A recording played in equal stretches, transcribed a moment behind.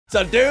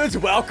So dudes,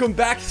 welcome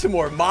back to some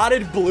more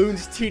modded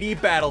Bloons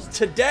TD battles.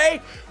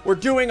 Today, we're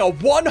doing a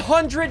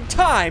 100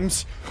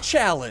 times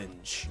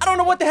challenge. I don't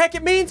know what the heck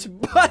it means,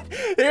 but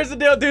here's the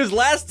deal, dudes.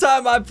 Last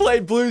time I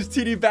played Bloons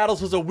TD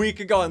battles was a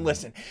week ago, and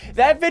listen,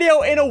 that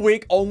video in a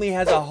week only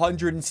has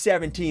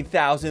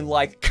 117,000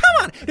 likes. Come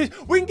on,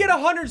 dude, we can get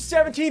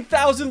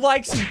 117,000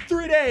 likes in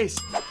 3 days.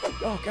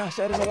 Oh gosh,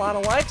 that is a lot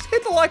of likes.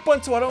 Hit the like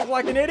button so I don't look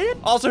like an idiot.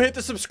 Also hit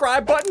the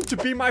subscribe button to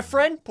be my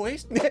friend,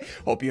 please.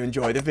 Hope you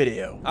enjoy the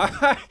video. All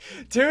right,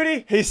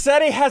 Tootie, he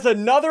said he has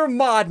another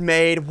mod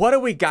made. What do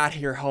we got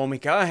here,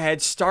 homie? Go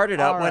ahead, start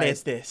it up. What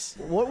is this?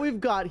 What we've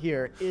got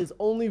here is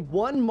only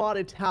one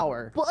modded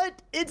tower,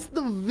 but it's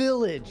the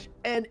village,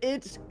 and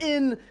it's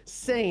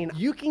insane.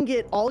 You can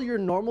get all your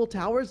normal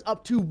towers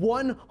up to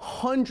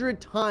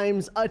 100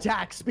 times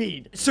attack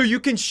speed. So you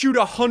can shoot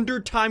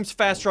 100 times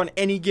faster on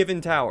any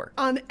given tower?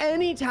 On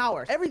any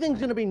tower. Everything's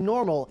gonna be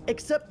normal,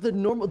 except the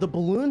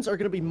balloons are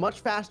gonna be much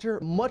faster,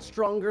 much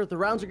stronger. The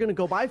rounds are gonna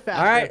go by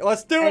faster. All right,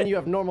 let's do it. And you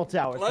have normal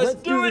towers. Let's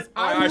do it.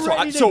 All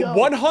right, so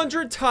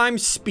 100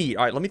 times speed.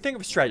 All right, let me think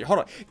of a strategy. Hold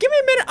on. Give me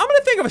a minute. I'm gonna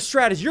think of a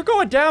strategy. You're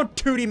going down,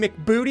 Tootie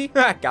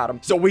McBooty. Got him.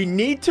 So we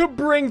need to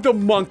bring the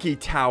monkey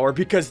tower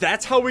because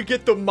that's how we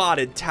get the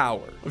modded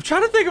tower. I'm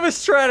trying to think of a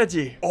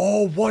strategy.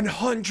 Oh,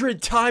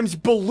 100 times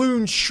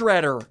balloon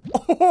shredder.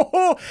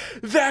 Oh,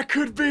 that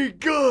could be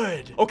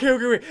good.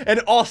 Okay. And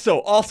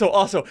also,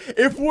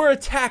 if we're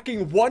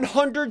attacking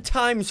 100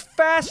 times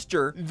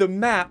faster, the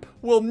map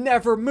will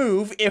never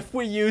move if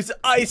we use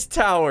ice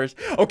towers.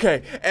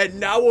 Okay, and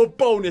now a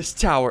bonus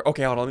tower.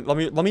 Okay, hold on. Let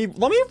me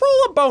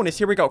roll a bonus.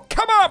 Here we go.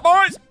 Come on,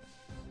 boys.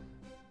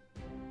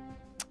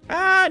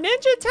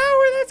 Ninja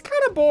tower, that's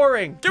kind of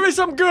boring. Give me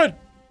some good.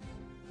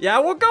 Yeah,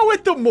 we'll go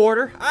with the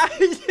mortar.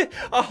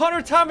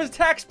 100 times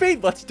attack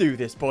speed. Let's do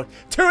this, boy.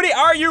 Tootie,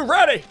 are you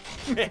ready?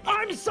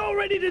 I'm so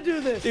ready to do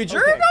this. Dude,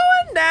 you're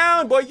going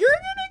down, boy. You're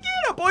gonna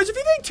get up, boys. If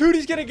you think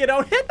Tootie's gonna get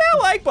out, hit that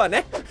like button,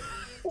 eh?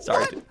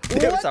 Sorry,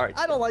 dude. I'm sorry.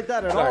 I don't like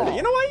that at all.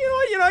 You know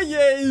what?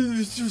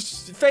 Yeah,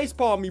 face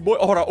palm me, boy.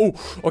 Hold on. Oh,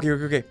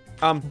 okay.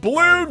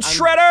 Balloon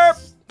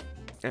shredder.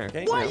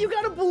 Okay. What? You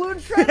got a balloon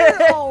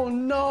shredder? Oh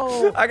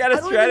no. I got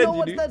a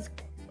strategy, dude.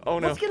 Oh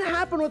no. What's gonna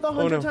happen with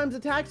 100 times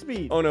attack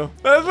speed? Oh no.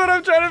 That's what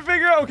I'm trying to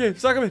figure out. Okay,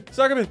 suck him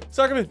in.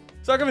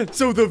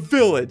 So the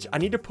village. I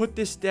need to put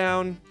this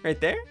down right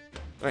there.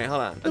 Wait,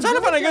 hold on. I'm trying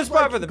to find a good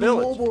spot for the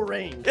village. Global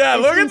range. Yeah,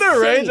 look at the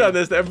range on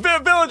this thing.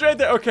 Village right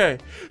there. Okay.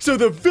 So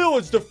the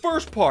village, the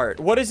first part,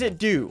 what does it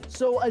do?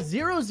 So a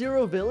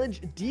 0-0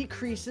 village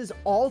decreases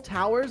all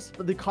towers,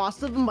 the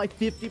cost of them by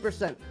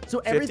 50%. So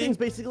everything's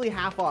basically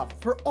half off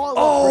for all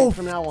upgrades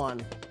from now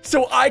on.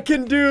 So I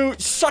can do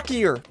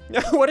suckier.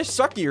 What does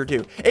suckier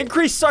do?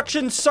 Increased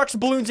suction sucks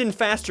balloons in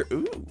faster.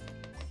 Ooh.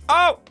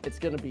 Oh! It's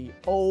gonna be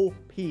OP.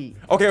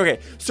 Okay.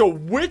 So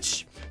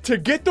to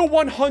get the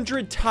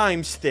 100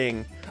 times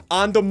thing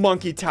on the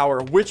monkey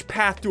tower, which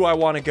path do I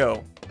want to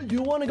go?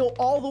 You want to go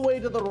all the way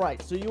to the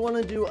right. So you want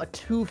to do a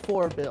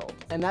 2-4 build.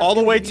 And that's all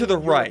the way to the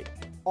right.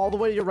 All the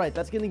way to your right.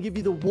 That's going to give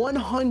you the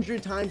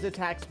 100 times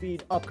attack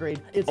speed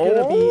upgrade. It's going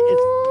to be,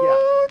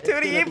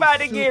 Tootie, you about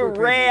to get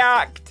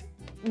wrecked.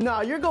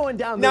 No, you're going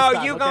down this time.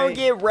 No, you're gonna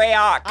get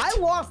wrecked. I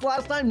lost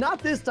last time,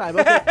 not this time.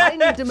 Okay,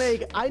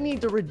 I need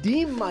to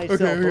redeem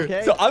myself,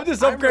 okay? So I'm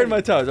just upgrading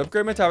my towers.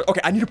 Okay,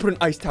 I need to put an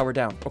ice tower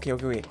down. Okay.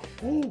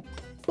 Ooh,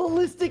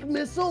 ballistic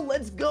missile,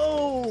 let's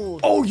go.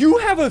 Oh, you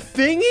have a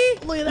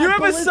thingy? Look at that. You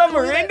have a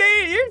submarine,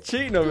 dude? You're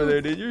cheating over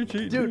there, dude. You're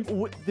cheating.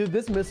 Dude,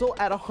 this missile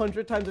at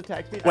 100 times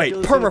attack speed. Wait,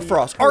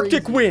 permafrost,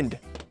 Arctic wind.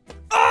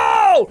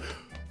 Oh!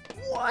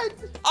 What?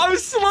 I'm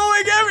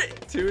slowing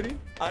Tootie,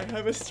 I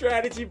have a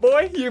strategy,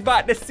 boy. You're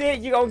about to see it.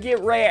 You're gonna get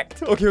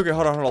wrecked. Okay,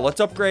 hold on. Let's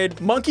upgrade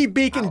monkey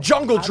beak and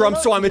jungle drum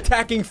so I'm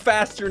attacking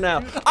faster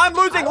now. I'm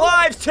losing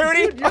lives,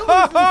 Tootie. Dude, you're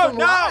losing some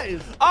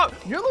lives.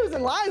 You're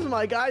losing lives,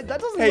 my guy. That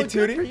doesn't look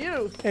good for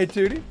you. Hey,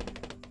 Tootie.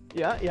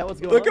 Yeah,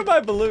 what's going on? Look at my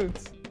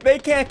balloons. They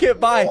can't get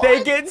by. What?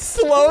 They get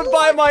slowed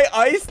by my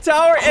ice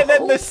tower, and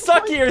then the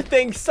suckier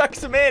thing sucks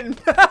them in.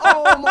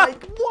 Oh my,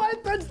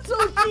 what? That's so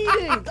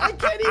cheating. I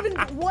can't even,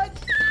 what?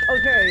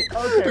 Okay.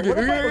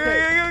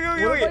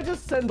 What if I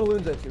just send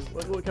balloons at you?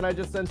 Can I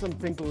just send some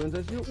pink balloons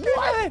at you?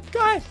 What? Go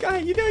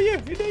ahead. You do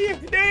you.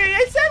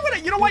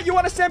 You know what? You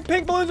want to send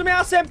pink balloons at me?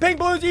 I'll send pink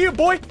balloons at you,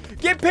 boy.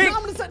 Get pink. No,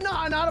 I'm gonna send,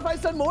 no, not if I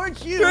send more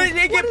at you.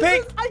 Get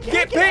pink. I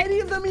can't get any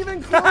of them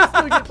even close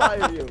to get by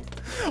of you.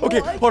 Okay,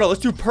 hold on.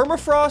 Let's do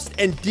permafrost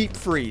and deep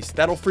freeze.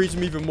 That'll freeze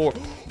them even more.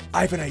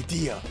 I have an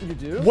idea. You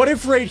do? What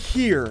if right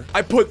here,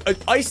 I put an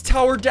ice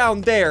tower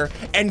down there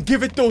and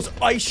give it those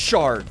ice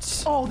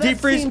shards? Oh, deep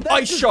freeze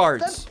ice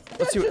shards.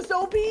 That's just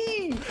OP.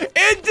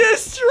 It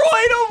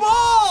destroyed them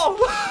all.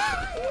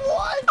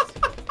 What?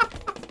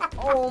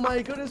 Oh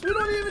my goodness, we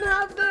don't even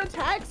have the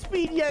attack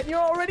speed yet. You're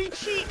already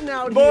cheating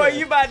out here. Boy,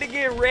 you about to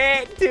get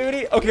wrecked,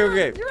 Tootie.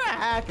 Okay. You're a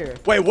hacker.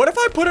 Wait, what if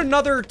I put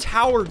another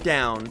tower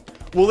down?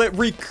 Will it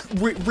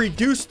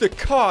reduce the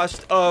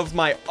cost of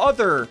my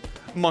other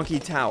monkey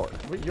tower?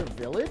 Wait, your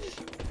village?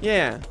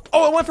 Yeah.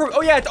 Oh, it went from,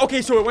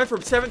 okay, so it went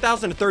from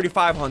 7,000 to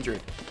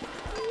 3,500.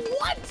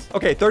 What?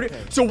 Okay, 30. Okay.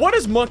 So what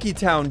does Monkey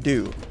Town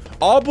do?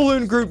 All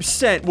balloon groups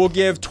sent will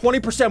give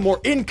 20% more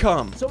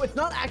income. So it's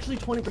not actually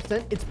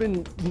 20%. It's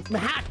been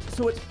hacked,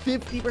 so it's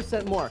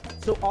 50% more.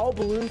 So all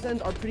balloon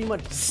sends are pretty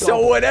much double.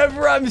 So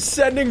whenever I'm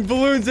sending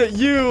balloons at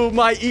you,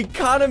 my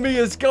economy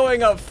is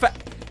going up fast.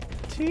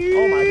 Oh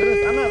my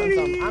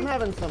goodness, I'm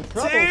having some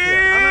troubles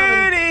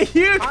here.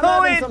 You're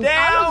going down, boy.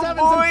 I was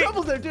having some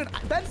troubles there, dude.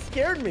 That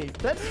scared me.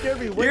 That scared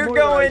me way You're more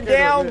going than I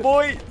down,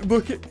 boy.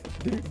 Look at,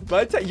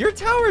 dude, your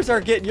towers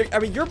are getting. I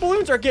mean, your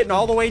balloons are getting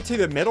all the way to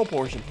the middle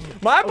portion.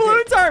 My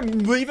balloons are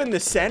leaving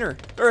the center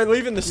or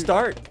leaving the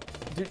start.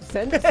 Dude,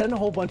 send a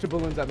whole bunch of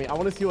balloons at me. I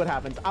want to see what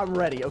happens. I'm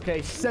ready,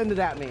 okay? Send it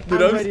at me.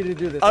 Dude, I'm ready to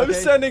do this, I'm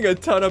sending a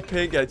ton of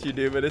pink at you,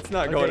 dude, but it's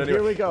not going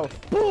anywhere. Here we go.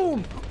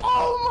 Boom!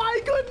 Oh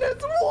my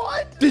goodness,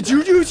 what? Did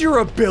you use your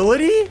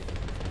ability?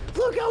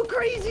 Look how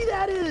crazy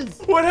that is.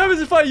 What happens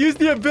if I use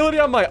the ability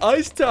on my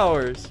ice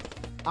towers?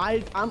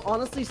 I'm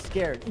honestly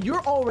scared.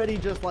 You're already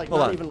just like Hold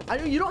not on.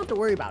 even. You don't have to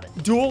worry about it.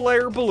 Dual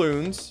layer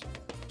balloons.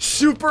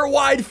 Super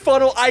wide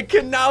funnel. I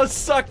can now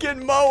suck in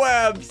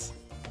Moabs.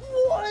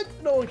 What?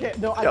 No, okay.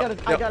 No, I gotta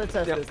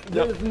test this.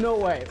 There's no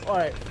way. All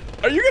right.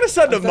 Are you gonna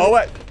send a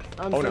Moab?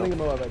 I'm sending a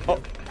Moab. Oh.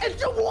 And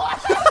what?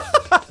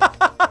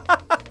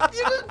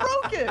 You just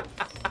broke it.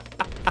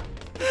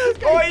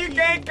 Boy, you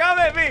can't come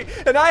at me.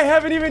 And I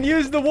haven't even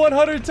used the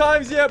 100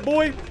 times yet,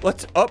 boy.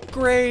 Let's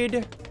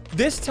upgrade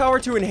this tower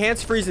to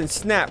enhance freeze and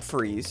snap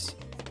freeze.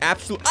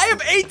 Absolutely. I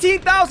have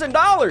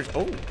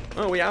 $18,000.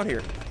 Oh, we out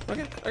here.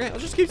 Okay.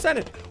 Let's just keep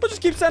sending. We'll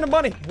just keep sending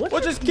money.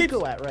 What's your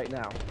eco at right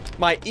now?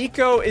 My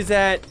eco is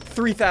at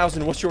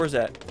 3,000. What's yours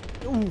at?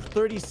 Ooh,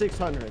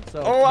 3,600.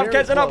 So. Oh, I'm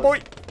catching up, boy.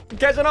 I'm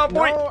catching up,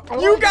 boy. No,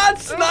 you got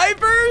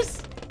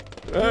snipers?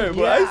 All right,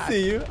 well, Yeah. I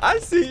see you. I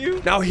see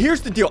you. Now,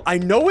 here's the deal. I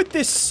know with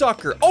this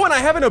sucker. Oh, and I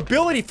have an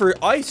ability for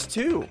ice,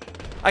 too.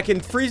 I can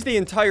freeze the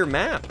entire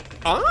map.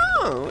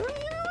 Oh.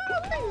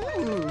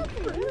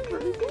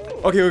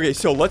 Okay,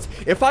 so let's...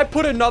 If I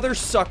put another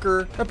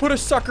sucker... I put a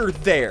sucker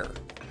there.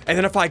 And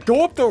then if I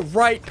go up the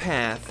right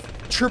path,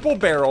 triple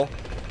barrel,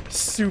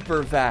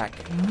 super vac.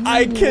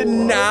 I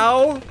can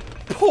now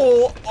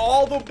pull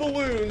all the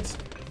balloons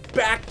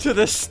back to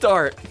the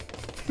start.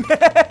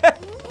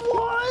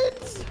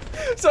 What?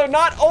 So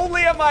not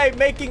only am I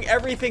making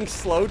everything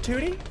slow,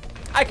 Tootie,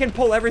 I can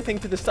pull everything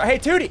to the start. Hey,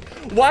 Tootie,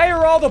 why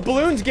are all the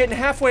balloons getting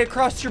halfway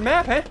across your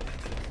map, huh?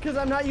 Because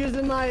I'm not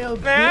using my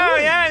ability. Oh,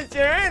 yeah,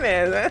 sure it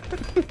is.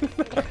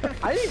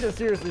 I need to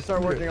seriously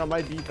start working on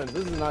my defense.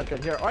 This is not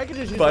good. Here, or I could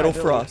just use Vital my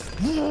ability. Frost.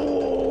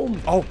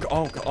 Boom. Oh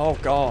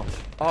gosh.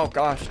 Oh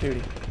gosh,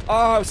 Tootie.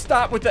 Oh,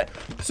 stop with that.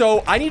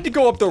 So I need to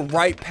go up the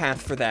right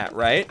path for that,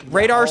 right?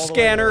 Radar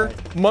scanner,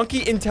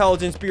 Monkey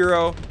Intelligence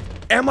Bureau,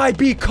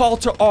 MIB call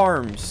to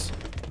arms.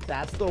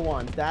 That's the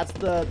one. That's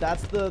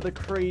the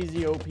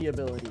crazy OP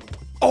ability.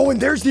 Oh, and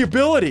there's the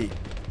ability.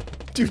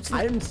 Dude,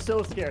 I am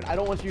so scared. I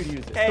don't want you to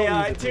use it. hey,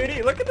 Don't use it,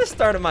 Tootie, look at the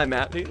start of my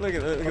map, dude. Look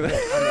at that. Look at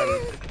that.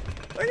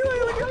 Look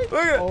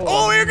at Oh,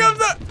 oh, here comes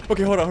that.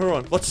 Okay, hold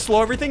on. Let's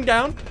slow everything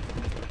down.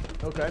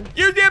 Okay.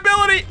 Use the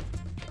ability.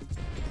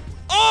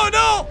 Oh,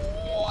 no.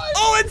 What?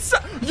 Oh,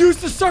 use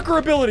the sucker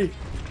ability.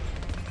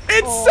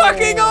 It's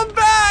sucking them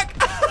back.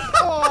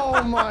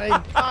 Oh my!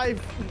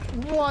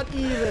 What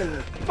even?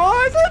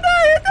 Boys, hit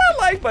that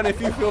like button if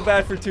you feel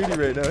bad for Tootie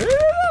right now.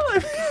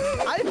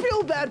 I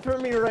feel bad for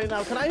me right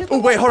now. Can I hit the Oh,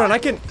 wait, button? hold on. I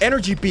can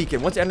energy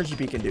beacon. What's energy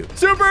beacon do?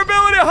 Super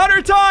ability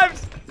 100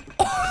 times.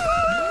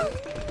 What?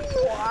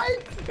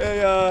 Hey,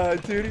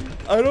 Tootie.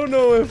 I don't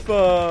know if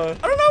we're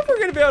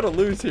gonna be able to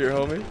lose here,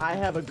 homie. I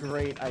have a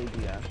great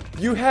idea.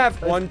 You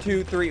have 1,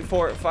 2, 3,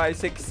 4, 5,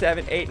 6,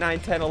 7, 8, 9,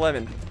 10,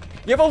 11.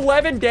 You have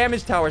 11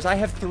 damage towers. I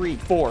have 3,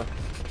 4.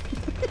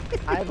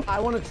 I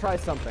want to try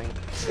something.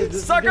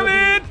 Suck him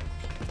in!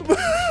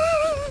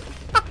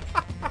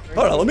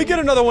 Hold on, let me get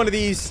another one of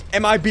these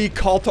MIB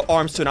call to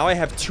arms. So now I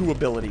have 2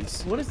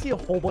 abilities. I want to see a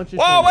whole bunch of.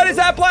 Whoa, what is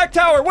that black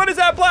tower? What is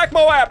that black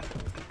Moab?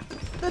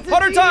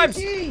 100 times!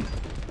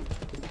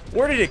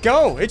 Where did it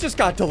go? It just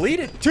got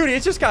deleted. Tootie,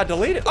 it just got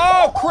deleted.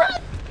 Oh,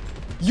 crap.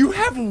 You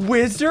have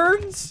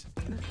wizards?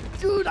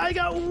 Dude, I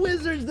got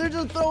wizards. They're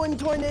just throwing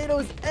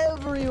tornadoes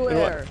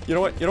everywhere. You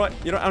know what? I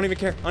don't even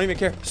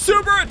care.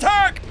 Super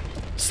attack!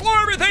 Slow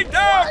everything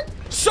down! What?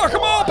 Suck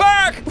them all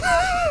back!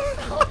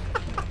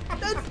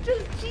 That's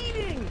just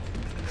cheating.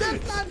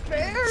 That's not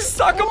fair.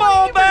 Suck them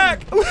all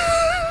back!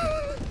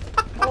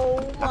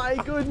 Oh my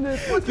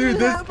goodness. What's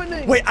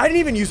happening? Wait, I didn't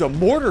even use a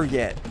mortar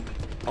yet.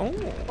 Oh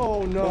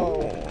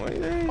no.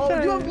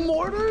 Oh, you have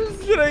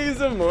mortars? Should I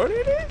use a mortar?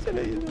 Should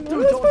I use a mortar? Dude,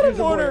 Let's don't put a use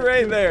a mortar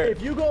right Dude, there.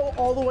 If you go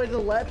all the way to the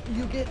left,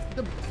 you get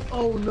the.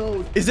 Oh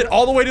no. Is it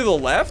all the way to the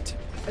left?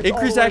 It's Increase all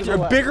the way to action, the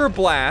a left. bigger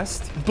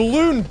blast,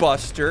 balloon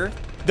buster,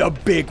 the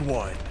big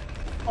one.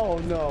 Oh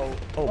no.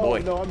 Oh, boy.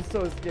 Oh no, I'm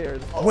so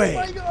scared. Oh Wait.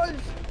 my gosh.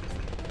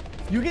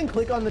 You can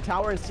click on the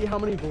tower and see how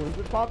many balloons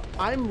it popped.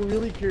 I'm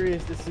really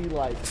curious to see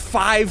like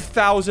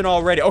 5,000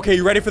 already. Okay,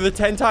 you ready for the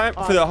 10 time?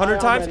 For the 100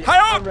 times? Ready.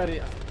 Hi I'm ready.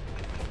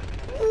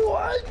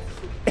 What?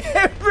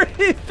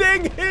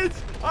 Everything is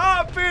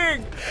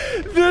popping.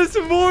 This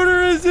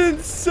mortar is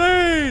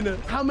insane.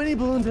 How many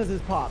balloons has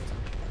this popped?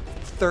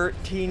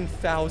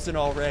 13,000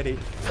 already.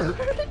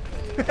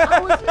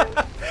 How is it?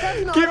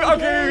 That's not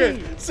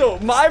Okay. So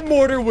my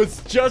mortar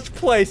was just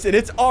placed and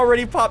it's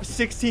already popped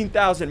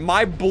 16,000.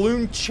 My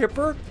balloon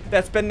chipper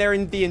that's been there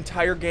in the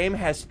entire game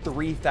has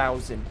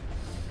 3,000.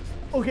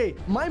 Okay,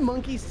 my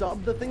monkey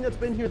sub, the thing that's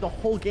been here the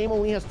whole game,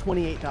 only has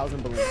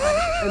 28,000 balloons.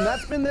 And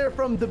that's been there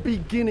from the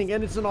beginning,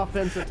 and it's an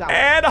offensive tower.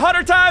 And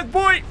 100 times,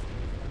 boy!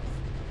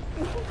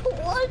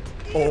 What?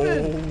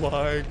 Even? Oh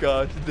my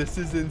gosh, this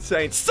is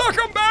insane. Suck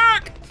him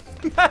back!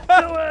 Do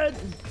it!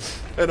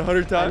 And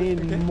 100 times? I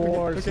need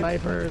more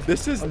snipers.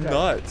 This is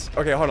nuts.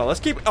 Okay, hold on.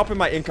 Let's keep upping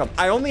my income.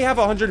 I only have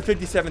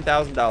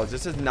 $157,000.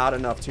 This is not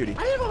enough, Tootie.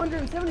 I have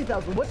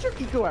 170,000. What's your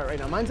eco at right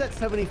now? Mine's at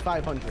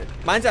 7,500.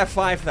 Mine's at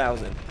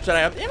 5,000. Should I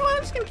have? You know what?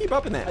 I'm just gonna keep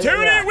upping that.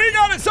 Tootie, we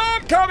got a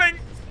zombie coming.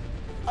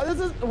 This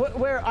is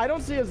where I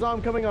don't see a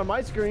zombie coming on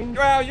my screen.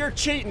 Well, you're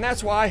cheating.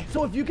 That's why.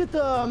 So if you get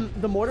the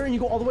mortar and you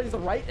go all the way to the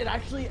right, it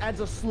actually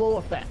adds a slow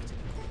effect.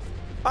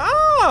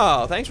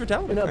 Oh, thanks for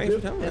telling me. Thanks for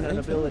telling me. And an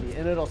ability,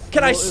 and it'll.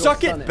 Can I it'll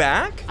suck stun it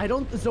back? I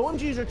don't. The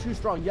ZOMGs are too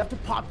strong. You have to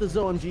pop the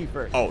ZOMG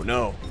first. Oh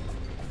no.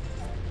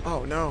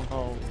 Oh no.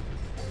 Oh.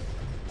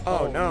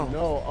 Oh no.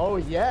 No. Oh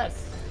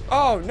yes.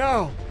 Oh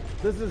no.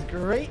 This is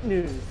great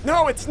news.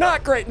 No, it's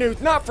not great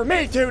news. Not for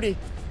me, Tootie.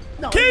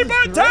 No, Keep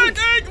this is attacking!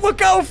 great.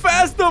 Look how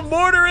fast the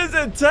mortar is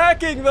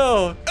attacking,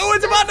 though. Oh,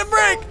 it's about to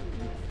break.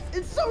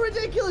 It's so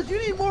ridiculous. You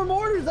need more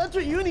mortars. That's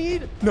what you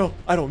need. No,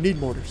 I don't need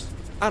mortars.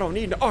 I don't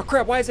need. Oh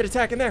crap! Why is it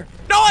attacking there?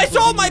 No, I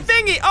sold my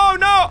thingy. Oh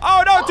no!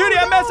 Oh no, Tootie,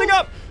 I'm messing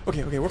up.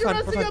 Okay, we're fine.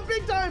 You're messing up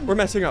big time. We're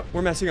messing up.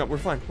 We're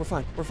fine. We're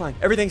fine.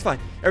 Everything's fine.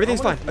 Everything's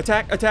fine.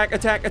 Attack.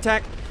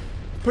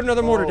 Put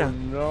another mortar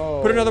down. No.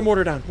 Put another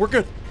mortar down. We're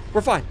good.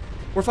 We're fine.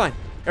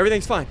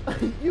 Everything's fine.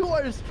 You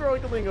are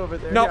struggling over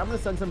there. No. Here, I'm gonna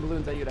send some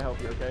balloons at you to help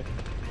you. Okay.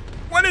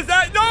 What is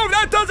that? No,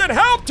 that doesn't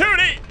help,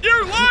 Tootie.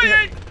 You're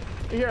lying.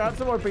 Here, I have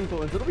some more pink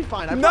balloons. It'll be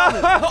fine. I No.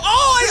 promise.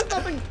 Oh,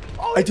 Nothing.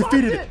 Oh, I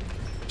defeated it.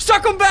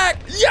 Suck him back!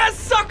 Yes,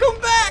 suck him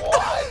back!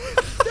 What?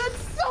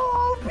 That's so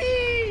OP!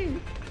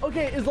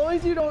 Okay, as long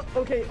as you don't...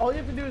 Okay, all you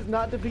have to do is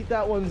not defeat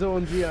that one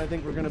ZOMG, and I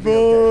think we're gonna be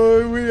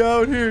okay. Boy, we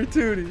out here,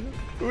 Tootie.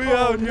 We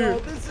out here. No,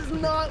 this is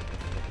not...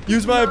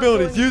 Use my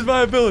abilities. Use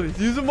my abilities.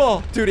 Use them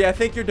all. Tootie, I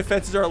think your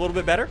defenses are a little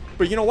bit better,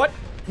 but you know what?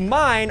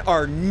 Mine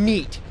are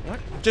neat. What?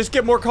 Just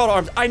get more call to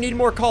arms. I need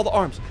more call to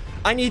arms.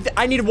 I need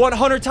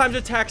 100 times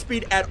attack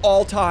speed at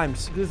all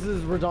times. This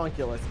is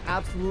redonkulous.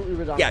 Absolutely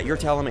redonkulous. Yeah, you're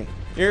telling me.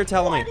 You're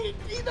telling me.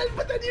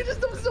 But then you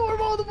just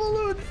absorb all the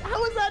balloons.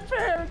 How is that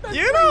fair? That's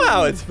You know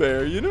how it's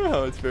fair. You know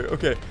how it's fair.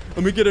 Okay,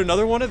 let me get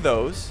another one of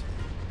those.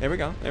 There we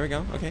go.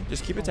 Okay,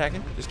 just keep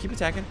attacking.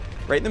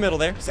 Right in the middle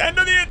there. Send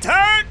to the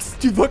attacks!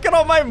 Dude, look at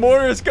all my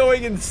mortars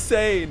going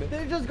insane.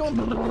 They're just going...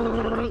 I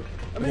mean,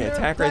 Okay, they're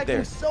attack right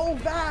there. so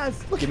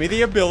fast. Look, Give me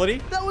the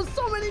ability. that was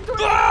so many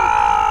tornadoes.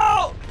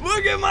 Oh!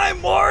 Look at my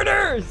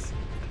mortars!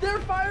 They're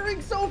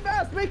firing so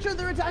fast. Make sure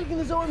they're attacking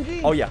the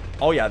ZOMG. Oh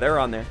yeah, they're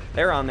on there.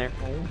 Oh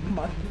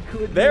my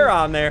goodness. They're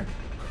on there.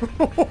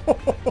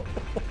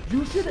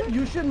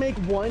 You should make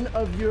one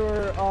of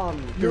your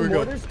we go.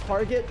 mortars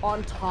target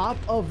on top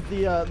of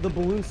the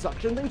balloon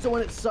suction thing. So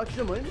when it sucks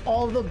them in,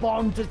 all the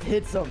bomb just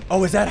hits them.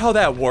 Oh, is that how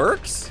that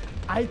works?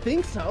 I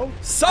think so.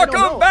 Suck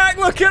them back!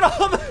 Look at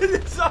all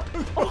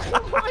the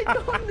Oh my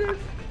goodness.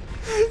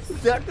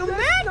 Suck them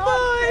back,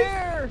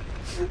 boys!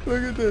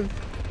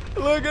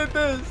 Look at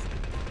this.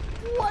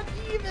 What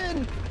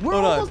even? We're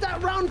Hold on. almost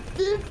at round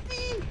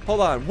 50?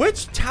 Hold on.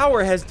 Which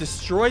tower has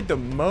destroyed the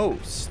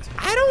most?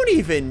 I don't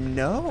even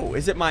know.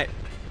 Is it my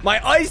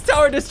ice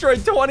tower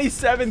destroyed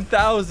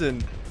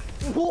 27,000?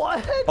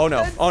 What? Oh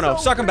no. That's Oh no.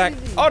 so Suck him back.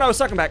 crazy. Oh no.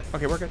 Suck him back.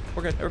 Okay, we're good.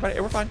 Everybody,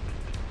 we're fine.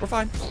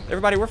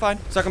 Everybody, we're fine.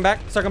 Suck him back.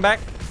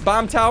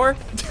 Bomb tower.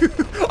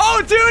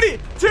 Oh,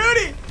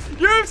 Tootie!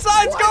 Your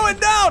side's going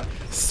down.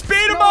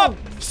 Speed him up.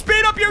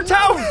 Speed up your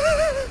tower.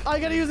 I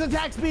gotta use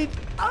attack speed.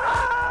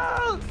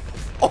 Ah!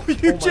 Oh,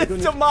 you just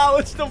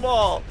demolished them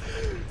all.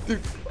 Dude,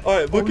 all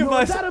right, look at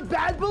my... Is that a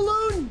bad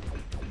balloon?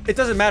 It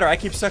doesn't matter. I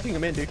keep sucking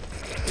them in, dude.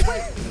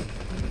 Wait.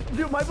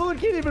 Dude, my balloon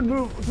can't even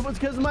move. It's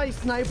because my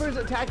snipers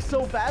attack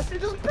so fast,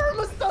 it just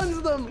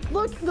perma-stuns them.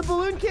 Look, the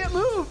balloon can't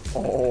move.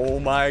 Oh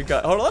my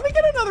god. Hold on, let me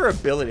get another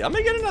ability. I'm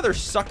gonna get another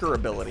sucker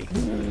ability.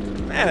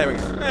 And there we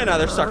go.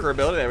 Another sucker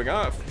ability. There we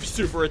go.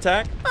 Super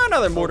attack.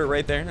 Another mortar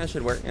right there. That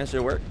should work.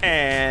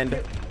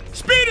 And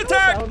speed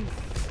attack.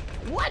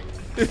 What?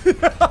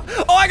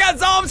 Oh, I got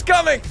zombies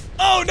coming.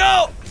 Oh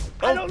no.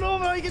 I don't know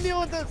if I can deal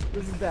with this.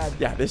 This is bad.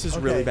 Yeah, this is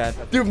really bad.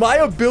 Dude, my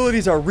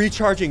abilities are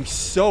recharging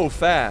so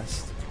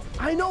fast.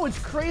 I know, it's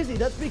crazy.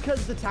 That's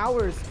because the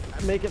towers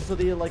make it so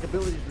the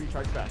abilities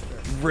recharge faster.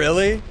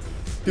 Really?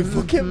 Dude,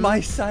 look at my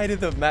side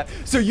of the map.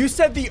 So you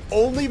said the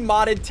only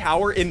modded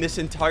tower in this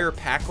entire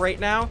pack right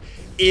now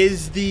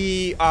is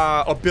the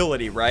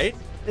ability, right?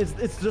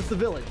 It's just the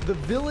village. The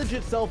village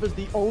itself is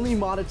the only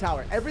modded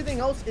tower. Everything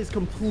else is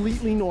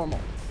completely normal.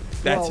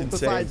 That's insane.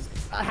 Besides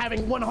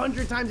having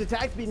 100 times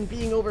attack speed and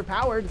being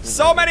overpowered.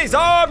 So many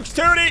zombies,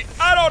 Tootie.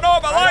 I don't know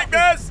if I like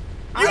this.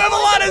 You have a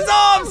lot of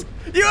zombies!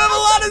 You have a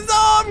lot of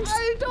zombies!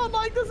 I don't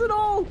like this at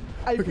all.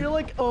 I feel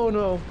like, oh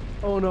no.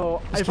 Oh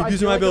no. Just keep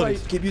using my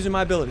abilities. Keep using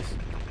my abilities.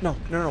 No.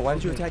 Why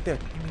did you attack there?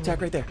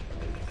 Attack right there.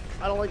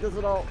 I don't like this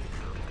at all.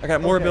 I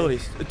got more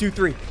abilities. Do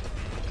 3.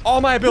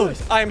 All my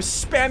abilities. I am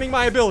spamming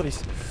my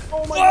abilities.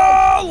 Oh my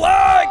gosh.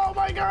 Lag! Oh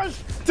my gosh.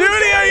 Dude,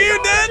 are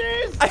you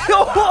dead? I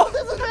don't know.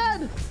 This is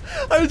bad.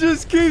 I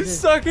just keep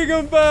sucking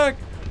them back.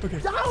 Okay.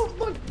 No,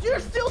 look, you're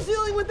still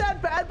dealing with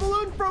that bad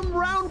balloon from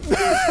round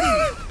 50.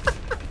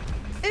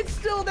 It's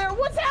still there.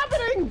 What's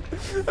happening?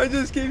 I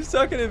just keep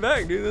sucking it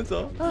back, dude. That's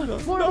all.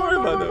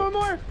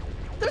 More.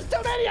 There's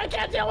too many. I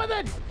can't deal with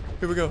it.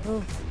 Here we go.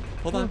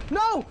 Hold on.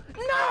 No.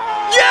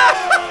 Yeah!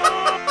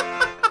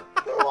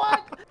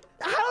 What?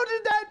 How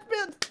did that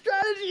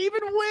strategy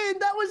even win?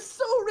 That was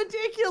so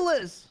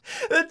ridiculous.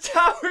 The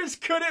towers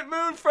couldn't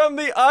move from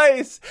the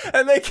ice,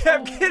 and they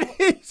kept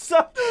getting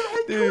sucked.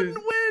 I couldn't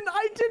win.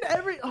 I did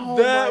every. Oh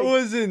that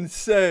was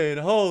insane.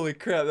 Holy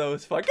crap, that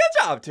was fun. Good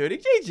job,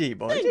 Tootie. GG,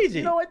 boy. GG.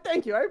 You know what?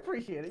 Thank you. I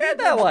appreciate it. Hit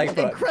that like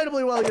button.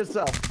 Incredibly well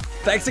yourself.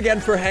 Thanks again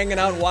for hanging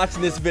out and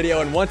watching this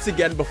video. And once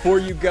again, before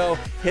you go,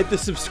 hit the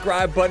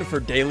subscribe button for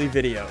daily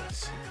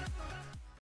videos.